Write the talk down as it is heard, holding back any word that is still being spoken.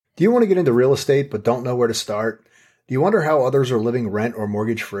Do you want to get into real estate but don't know where to start? Do you wonder how others are living rent or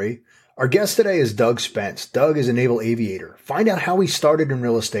mortgage free? Our guest today is Doug Spence. Doug is a naval aviator. Find out how he started in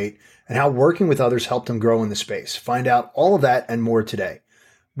real estate and how working with others helped him grow in the space. Find out all of that and more today.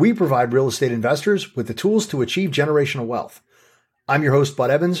 We provide real estate investors with the tools to achieve generational wealth. I'm your host,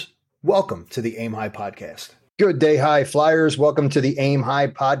 Bud Evans. Welcome to the Aim High Podcast. Good day, high flyers. Welcome to the Aim High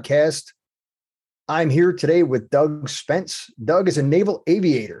Podcast. I'm here today with Doug Spence. Doug is a naval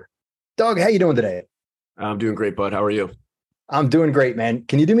aviator. Doug, how you doing today? I'm doing great, Bud. How are you? I'm doing great, man.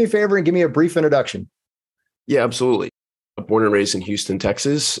 Can you do me a favor and give me a brief introduction? Yeah, absolutely. I'm born and raised in Houston,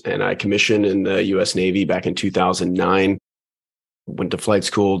 Texas, and I commissioned in the U.S. Navy back in 2009. Went to flight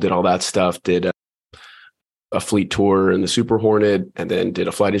school, did all that stuff, did a fleet tour in the Super Hornet, and then did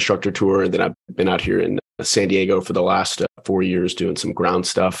a flight instructor tour. And then I've been out here in San Diego for the last 4 years doing some ground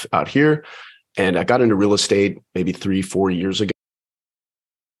stuff out here. And I got into real estate maybe 3-4 years ago.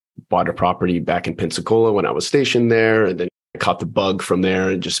 Bought a property back in Pensacola when I was stationed there, and then I caught the bug from there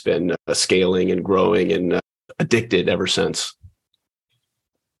and just been scaling and growing and addicted ever since.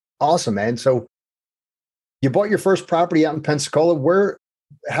 Awesome, man. So you bought your first property out in Pensacola.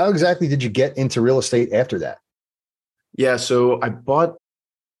 How exactly did you get into real estate after that? Yeah, so I bought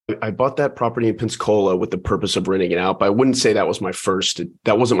that property in Pensacola with the purpose of renting it out, but I wouldn't say that wasn't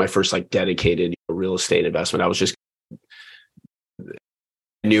my first like dedicated real estate investment. I was just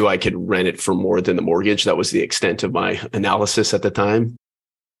knew I could rent it for more than the mortgage. That was the extent of my analysis at the time.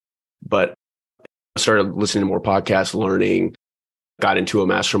 But I started listening to more podcasts, learning, got into a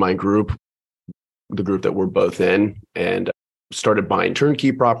mastermind group, the group that we're both in, and started buying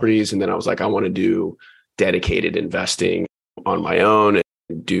turnkey properties. And then I was like, I want to do dedicated investing on my own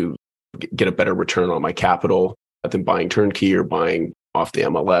and get a better return on my capital than buying turnkey or buying off the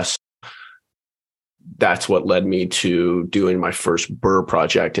MLS. That's what led me to doing my first BRRRR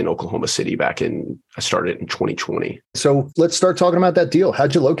project in Oklahoma City I started in 2020. So let's start talking about that deal.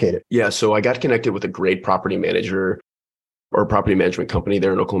 How'd you locate it? Yeah. So I got connected with a great property manager or property management company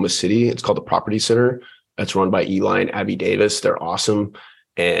there in Oklahoma City. It's called the Property Center. It's run by Eli and Abby Davis. They're awesome.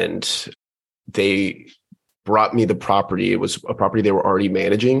 And they brought me the property. It was a property they were already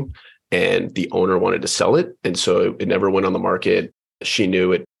managing and the owner wanted to sell it. And so it never went on the market. She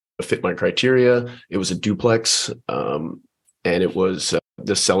knew it fit my criteria. It was a duplex. And it was,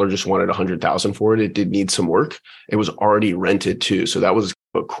 the seller just wanted $100,000 for it. It did need some work. It was already rented too. So that was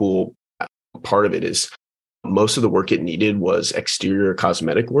a cool part of it is most of the work it needed was exterior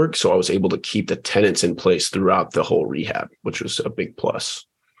cosmetic work. So I was able to keep the tenants in place throughout the whole rehab, which was a big plus.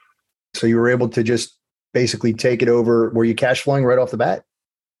 So you were able to just basically take it over. Were you cash flowing right off the bat?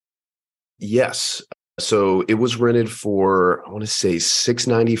 Yes. So it was rented for, I want to say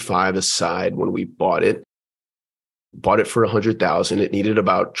 $695 aside when we bought it. Bought it for $100,000. It needed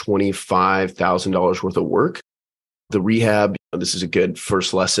about $25,000 worth of work. The rehab, this is a good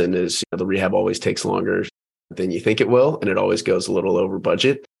first lesson, is the rehab always takes longer than you think it will, and it always goes a little over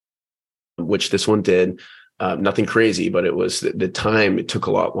budget, which this one did. Nothing crazy, but it was the time. It took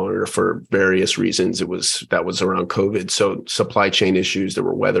a lot longer for various reasons. That was around COVID, so supply chain issues. There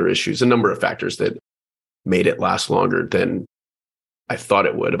were weather issues, a number of factors that made it last longer than I thought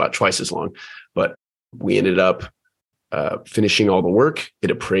it would, about twice as long. But we ended up finishing all the work. It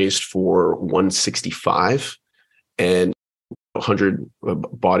appraised for $165, and 100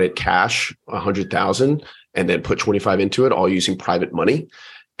 bought it cash, 100,000, and then put 25 into it, all using private money.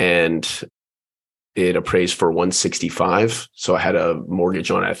 And it appraised for 165. So I had a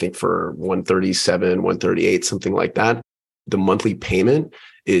mortgage on it, I think for 137, 138, something like that. The monthly payment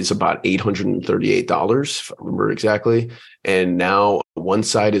is about $838, if I remember exactly. And now one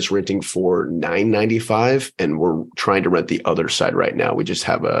side is renting for $995, and we're trying to rent the other side right now. We just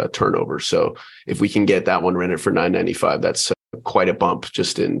have a turnover. So if we can get that one rented for $995, that's quite a bump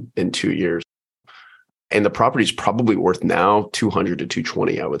just in 2 years. And the property is probably worth now $200 to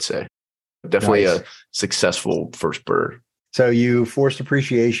 $220, I would say. Definitely nice. A successful first BRRRR. So you forced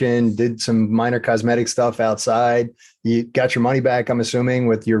appreciation, did some minor cosmetic stuff outside. You got your money back, I'm assuming,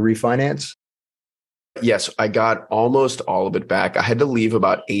 with your refinance? Yes, I got almost all of it back. I had to leave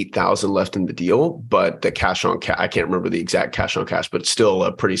about $8,000 left in the deal, but the cash on cash, I can't remember the exact cash on cash, but it's still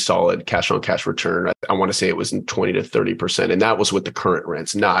a pretty solid cash on cash return. I want to say it was in 20 to 30%. And that was with the current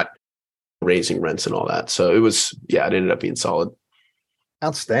rents, not raising rents and all that. So it ended up being solid.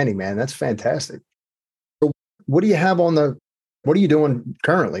 Outstanding, man. That's fantastic. So what do you have what are you doing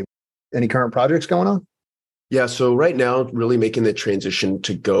currently? Any current projects going on? Yeah. So right now, really making the transition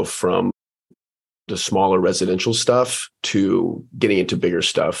to go from the smaller residential stuff to getting into bigger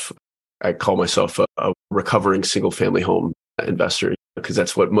stuff. I call myself a recovering single family home investor. because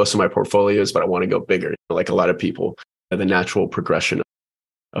that's what most of my portfolio is, but I want to go bigger, like a lot of people, the natural progression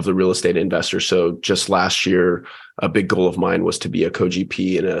of the real estate investor. So just last year, a big goal of mine was to be a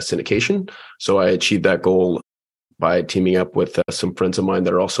co-GP in a syndication. So I achieved that goal by teaming up with some friends of mine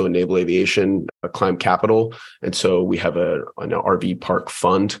that are also in naval aviation, Climb Capital. And so we have an RV park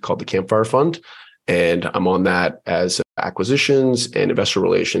fund called the Campfire Fund. And I'm on that as acquisitions and investor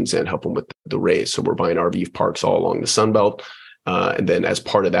relations and helping with the raise. So we're buying RV parks all along the Sun Belt. And then as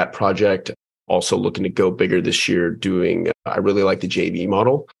part of that project, also looking to go bigger this year I really like the JV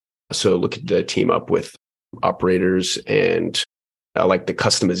model. So looking to team up with operators, and I like the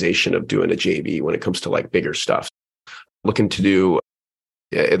customization of doing a JV when it comes to like bigger stuff. Looking to do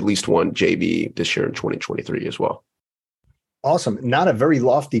at least one JV this year in 2023 as well. Awesome. Not a very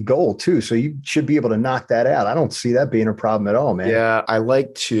lofty goal too. So you should be able to knock that out. I don't see that being a problem at all, man. Yeah. I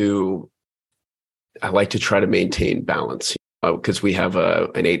like to try to maintain balance because we have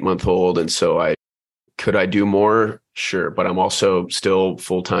an 8-month-old. And so could I do more? Sure. But I'm also still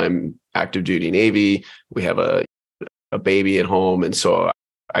full-time active duty Navy. We have a baby at home. And so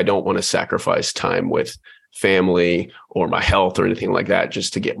I don't want to sacrifice time with family or my health or anything like that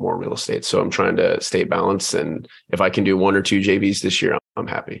just to get more real estate. So I'm trying to stay balanced. And if I can do 1 or 2 JVs this year, I'm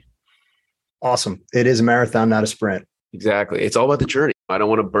happy. Awesome. It is a marathon, not a sprint. Exactly. It's all about the journey. I don't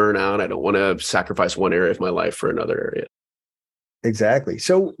want to burn out. I don't want to sacrifice one area of my life for another area. Exactly.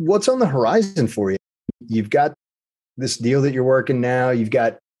 So what's on the horizon for you? You've got this deal that you're working now. You've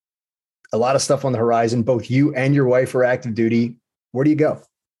got a lot of stuff on the horizon. Both you and your wife are active duty. Where do you go?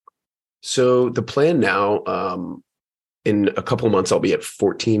 So the plan now, in a couple of months, I'll be at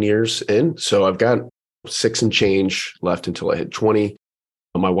 14 years in. So I've got 6 and change left until I hit 20.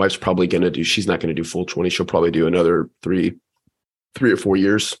 My wife's probably she's not going to do full 20. She'll probably do another 3 or 4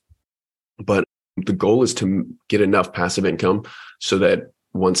 years. But the goal is to get enough passive income so that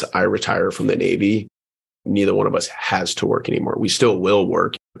once I retire from the Navy, neither one of us has to work anymore. We still will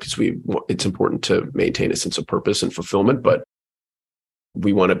work because it's important to maintain a sense of purpose and fulfillment, but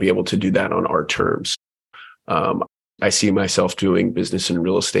we want to be able to do that on our terms. I see myself doing business in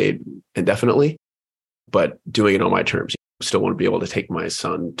real estate indefinitely, but doing it on my terms. I still want to be able to take my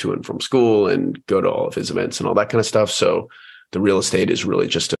son to and from school and go to all of his events and all that kind of stuff. So the real estate is really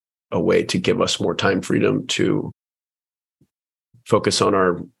just a way to give us more time freedom to focus on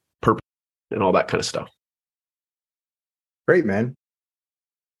our purpose and all that kind of stuff. Great, man.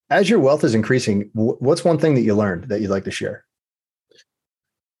 As your wealth is increasing, what's one thing that you learned that you'd like to share?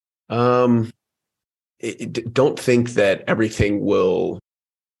 Don't think that everything will,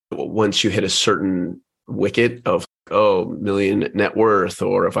 once you hit a certain wicket of, million net worth,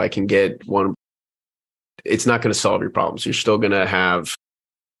 or if I can get one, it's not going to solve your problems. You're still going to have,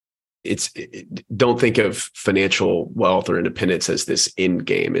 don't think of financial wealth or independence as this end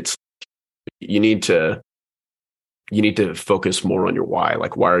game. You need to focus more on your why.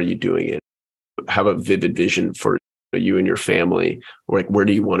 Like, why are you doing it? Have a vivid vision for you and your family, or like, where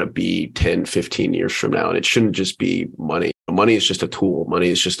do you want to be 10, 15 years from now? And it shouldn't just be money. Money is just a tool. Money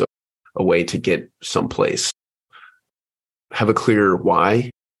is just a way to get someplace. Have a clear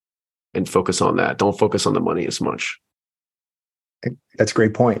why and focus on that. Don't focus on the money as much. That's a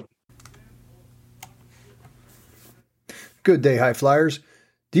great point. Good day, high flyers.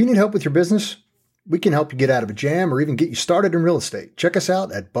 Do you need help with your business? We can help you get out of a jam or even get you started in real estate. Check us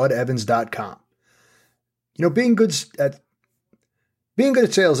out at budevans.com. Being good at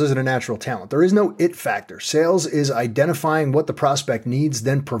sales isn't a natural talent. There is no it factor. Sales is identifying what the prospect needs,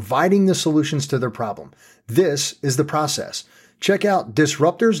 then providing the solutions to their problem. This is the process. Check out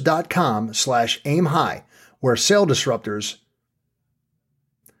disruptors.com/aimhigh, where sales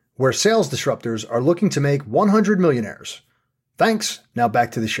disruptors are looking to make 100 millionaires. Thanks. Now back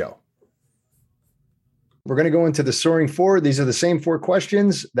to the show. We're going to go into the Soaring 4. These are the same 4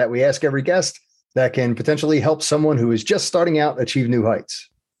 questions that we ask every guest that can potentially help someone who is just starting out achieve new heights.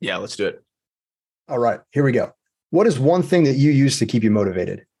 Yeah, let's do it. All right, here we go. What is one thing that you use to keep you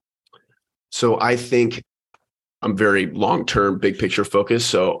motivated? So I think I'm very long-term, big picture focused.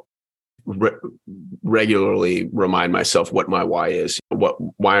 So regularly remind myself what my why is.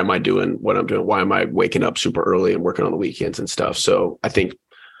 Why am I doing what I'm doing? Why am I waking up super early and working on the weekends and stuff? So I think,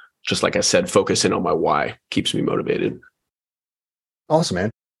 just like I said, focusing on my why keeps me motivated. Awesome,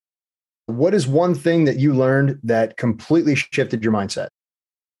 man. What is one thing that you learned that completely shifted your mindset?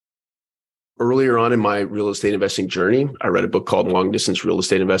 Earlier on in my real estate investing journey, I read a book called Long Distance Real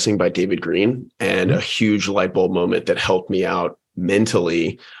Estate Investing by David Green. And a huge light bulb moment that helped me out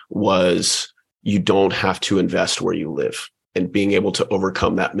mentally was you don't have to invest where you live. And being able to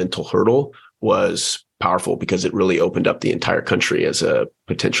overcome that mental hurdle was powerful because it really opened up the entire country as a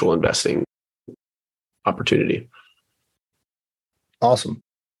potential investing opportunity. Awesome.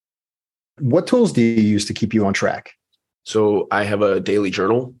 What tools do you use to keep you on track? So I have a daily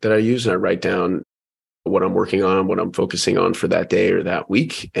journal that I use, and I write down what I'm working on, what I'm focusing on for that day or that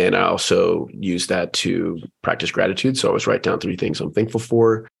week. And I also use that to practice gratitude. So I always write down 3 things I'm thankful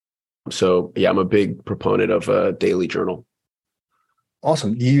for. So yeah, I'm a big proponent of a daily journal.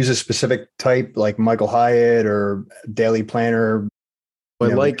 Awesome. Do you use a specific type like Michael Hyatt or daily planner? I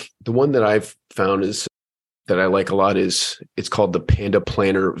like the one that I've found is that I like a lot is it's called the Panda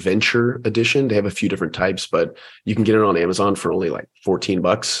Planner Venture Edition. They have a few different types, but you can get it on Amazon for only like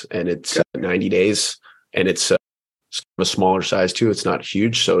 $14 and it's 90 days and it's a smaller size too. It's not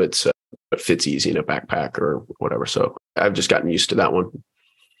huge. So it fits easy in a backpack or whatever. So I've just gotten used to that one.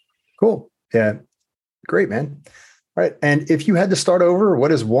 Cool. Yeah. Great, man. All right. And if you had to start over,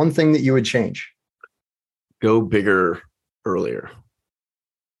 what is one thing that you would change? Go bigger earlier.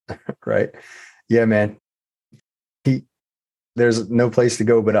 Right. Yeah, man. There's no place to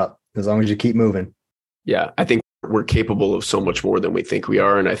go but up as long as you keep moving. Yeah. I think we're capable of so much more than we think we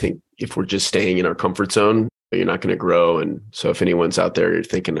are. And I think if we're just staying in our comfort zone, you're not going to grow. And so if anyone's out there, you're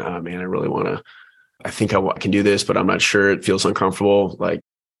thinking, oh man, I think I can do this, but I'm not sure, it feels uncomfortable. Like,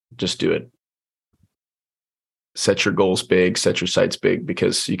 just do it. Set your goals big, set your sights big,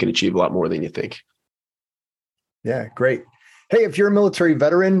 because you can achieve a lot more than you think. Yeah, great. Hey, if you're a military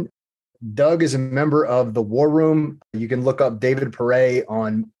veteran, Doug is a member of the War Room. You can look up David Perret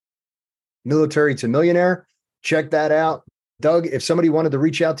on Military to Millionaire. Check that out. Doug, if somebody wanted to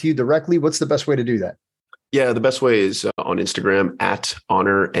reach out to you directly, what's the best way to do that? Yeah, the best way is on Instagram at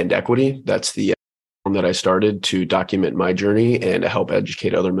Honor and Equity. That's the platform that I started to document my journey and to help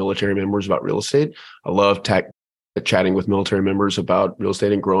educate other military members about real estate. I love chatting with military members about real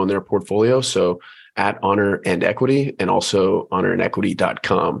estate and growing their portfolio. So at Honor and Equity, and also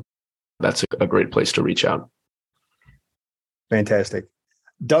honorandequity.com. That's a great place to reach out. Fantastic.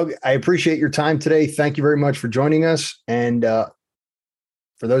 Doug, I appreciate your time today. Thank you very much for joining us. And for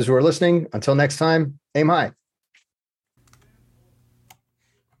those who are listening, until next time, aim high.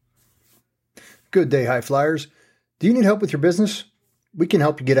 Good day, high flyers. Do you need help with your business? We can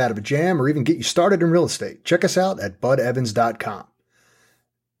help you get out of a jam or even get you started in real estate. Check us out at budevans.com.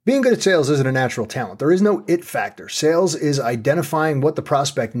 Being good at sales isn't a natural talent. There is no it factor. Sales is identifying what the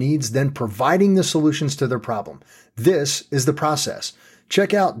prospect needs, then providing the solutions to their problem. This is the process.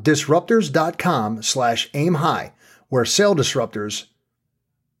 Check out disruptors.com/aimhigh, where sales disruptors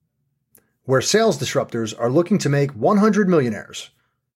are looking to make 100 millionaires.